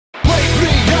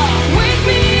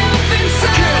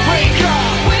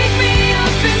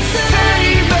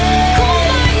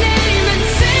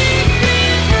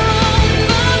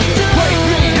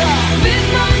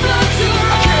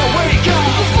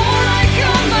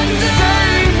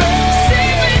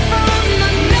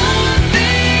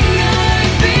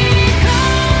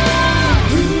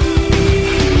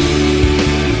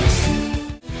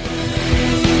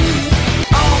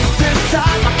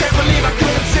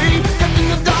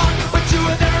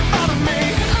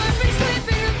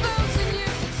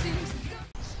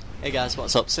Hey guys,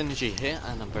 what's up? SYN3RGY here,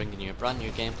 and I'm bringing you a brand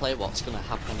new gameplay. What's going to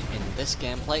happen in this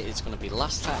gameplay is going to be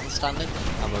last Titan standing,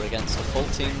 and we're against a full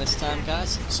team this time,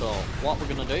 guys. So what we're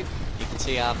going to do, you can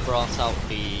see I've brought out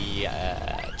the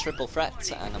triple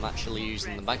threat, and I'm actually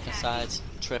using the magnesized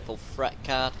triple threat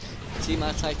card. You can see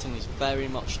my Titan is very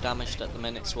much damaged at the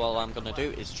minute, so all I'm going to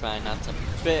do is try and add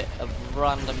a bit of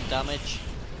random damage,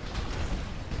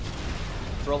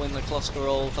 throwing the cluster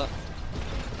over.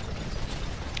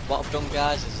 What I've done,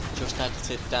 guys, is just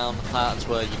edited down the parts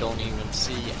where you don't even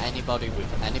see anybody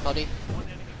with anybody.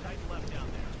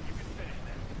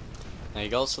 There you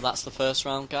go, so that's the first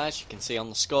round, guys. You can see on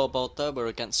the scoreboard there, we're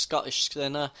against Scottish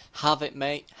Sinner, Have It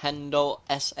Mate, Hendo,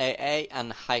 SAA,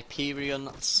 and Hyperion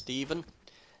Stephen.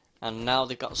 And now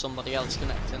they've got somebody else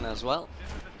connecting as well.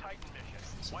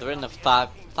 So they're in a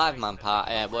five-man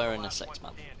party, we're in a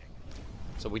 6-man.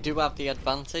 So we do have the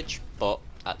advantage, but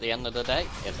at the end of the day,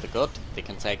 if they're good, they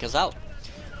can take us out.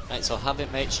 Right, so Have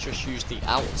It Mates just use the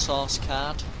outsource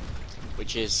card,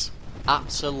 which is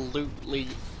absolutely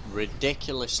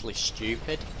ridiculously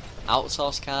stupid.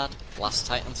 Outsource card, last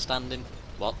Titan standing.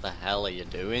 What the hell are you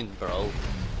doing, bro?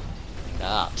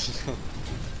 God.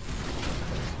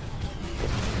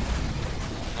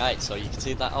 Right, so you can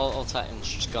see that auto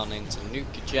Titan's just gone into nuke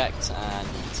eject, and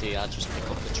you can see I just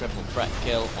pick up the triple threat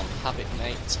kill on Have It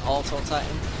Mates auto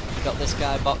Titan. Got this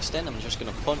guy boxed in, I'm just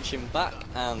going to punch him back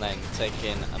and then take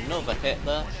in another hit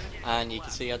there, and you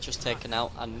can see I've just taken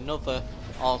out another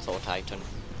auto Titan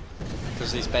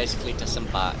because he's basically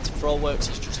disembarked. Throwworks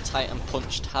has just Titan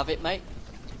punched Have It Mate.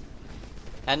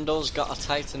 Endo's got a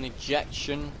Titan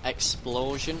ejection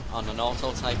explosion on an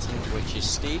auto Titan, which is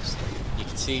Steve's. You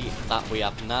can see that we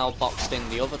have now boxed in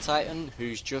the other Titan,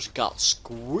 who's just got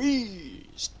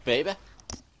squeezed, baby.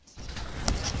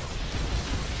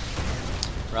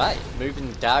 Right,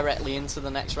 moving directly into the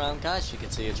next round, guys. You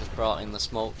can see I just brought in the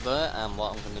smoke there, and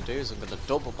what I'm going to do is I'm going to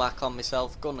double back on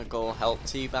myself, gonna go help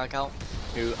Teabag out,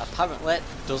 who apparently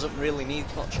doesn't really need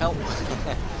much help,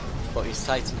 but his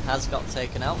Titan has got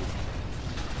taken out.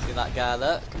 See that guy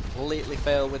there? Completely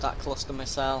failed with that cluster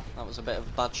missile. That was a bit of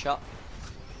a bad shot.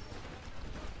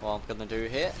 What I'm going to do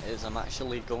here is I'm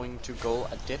actually going to go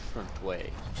a different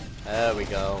way. There we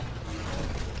go.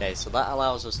 Okay, so that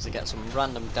allows us to get some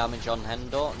random damage on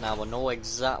Hendo. Now I know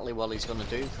exactly what he's going to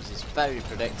do because he's very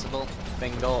predictable.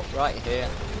 Bingo, right here.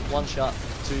 1 shot,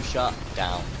 2 shot,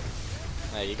 down.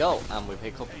 There you go, and we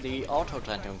pick up the auto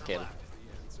Titan kill.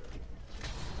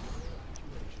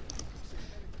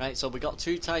 Right, so we got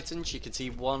 2 Titans. You can see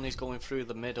one is going through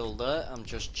the middle there. I'm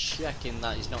just checking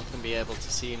that he's not going to be able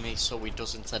to see me so he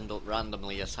doesn't end up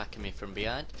randomly attacking me from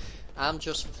behind. I'm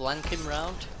just flanking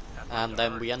round, and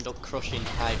then we end up crushing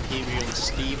Hyperion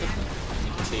Stephen.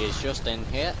 You can see he's just in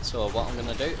here, so what I'm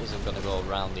going to do is I'm going to go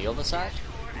around the other side.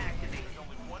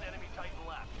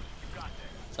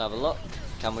 Let's have a look.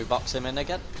 Can we box him in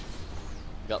again?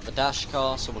 Got the dash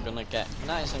core, so we're going to get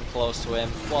nice and close to him.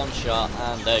 1 shot,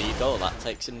 and there you go, that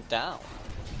takes him down.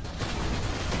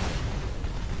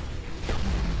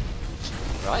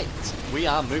 Right, we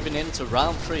are moving into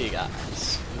round 3,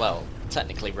 guys. Well,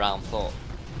 technically round 4.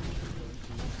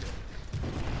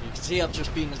 You can see I've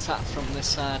just been attacked from this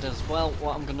side as well.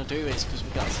 What I'm going to do is, because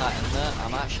we've got a Titan there,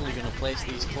 I'm actually going to place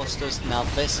these clusters. Now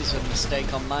this is a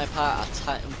mistake on my part. I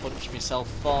Titan punched myself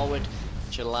forward,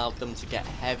 which allowed them to get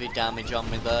heavy damage on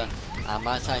me there, and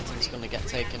my Titan's going to get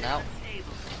taken out.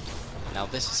 Now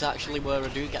this is actually where I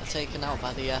do get taken out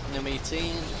by the enemy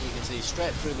team. You can see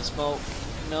straight through the smoke.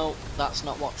 No, that's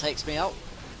not what takes me out.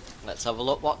 Let's have a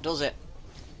look what does it.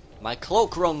 My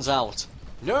cloak runs out.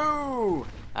 No!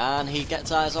 And he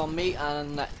gets eyes on me,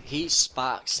 and he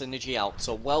sparks SYN3RGY out.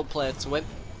 So well played to him.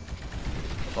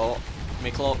 But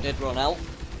my cloak did run out.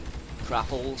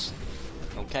 Crapples.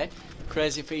 Okay.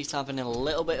 Crazy Feet having a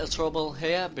little bit of trouble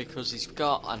here because he's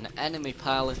got an enemy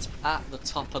pilot at the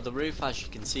top of the roof, as you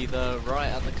can see there right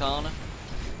at the corner.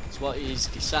 So what he's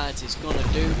decided he's going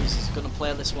to do is he's going to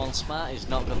play this one smart. He's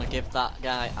not going to give that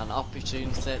guy an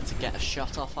opportunity to get a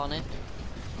shot off on him.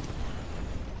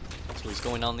 So he's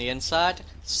going on the inside.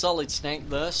 Solid Snake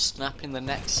there, snapping the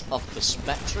necks of the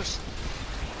Spectrus.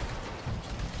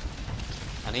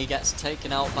 And he gets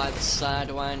taken out by the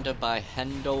Sidewinder by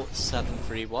Hendo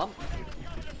 731.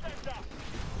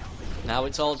 Now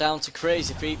it's all down to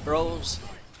Crazy Feet, bros,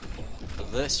 for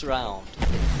this round.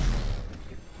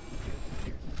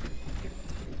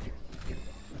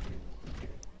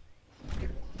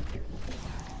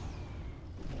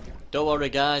 Don't worry,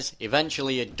 guys,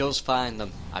 eventually it does find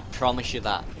them, I promise you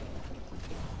that.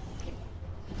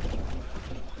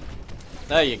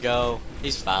 There you go,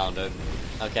 he's found him.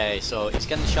 Okay, so he's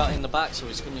getting shot in the back, so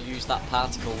he's going to use that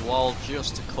particle wall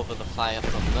just to cover the fire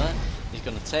from there. He's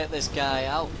going to take this guy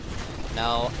out.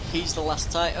 Now, he's the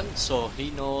last Titan, so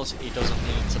he knows he doesn't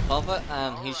need to bother,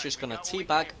 and he's just going to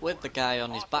teabag with the guy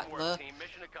on his back there.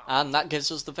 And that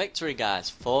gives us the victory,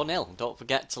 guys. 4-0. Don't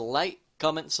forget to like,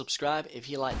 comment, subscribe if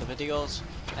you like the videos,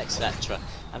 etc.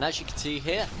 And as you can see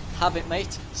here, Habit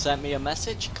Mate sent me a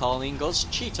message calling us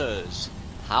cheaters.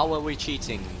 How are we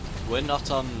cheating? We're not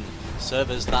on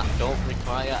servers that don't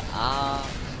require our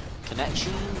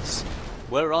connections.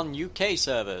 We're on UK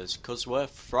servers because we're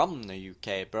from the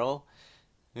UK, bro.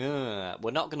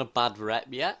 We're not going to bad rep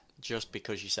yet just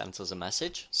because you sent us a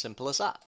message. Simple as that.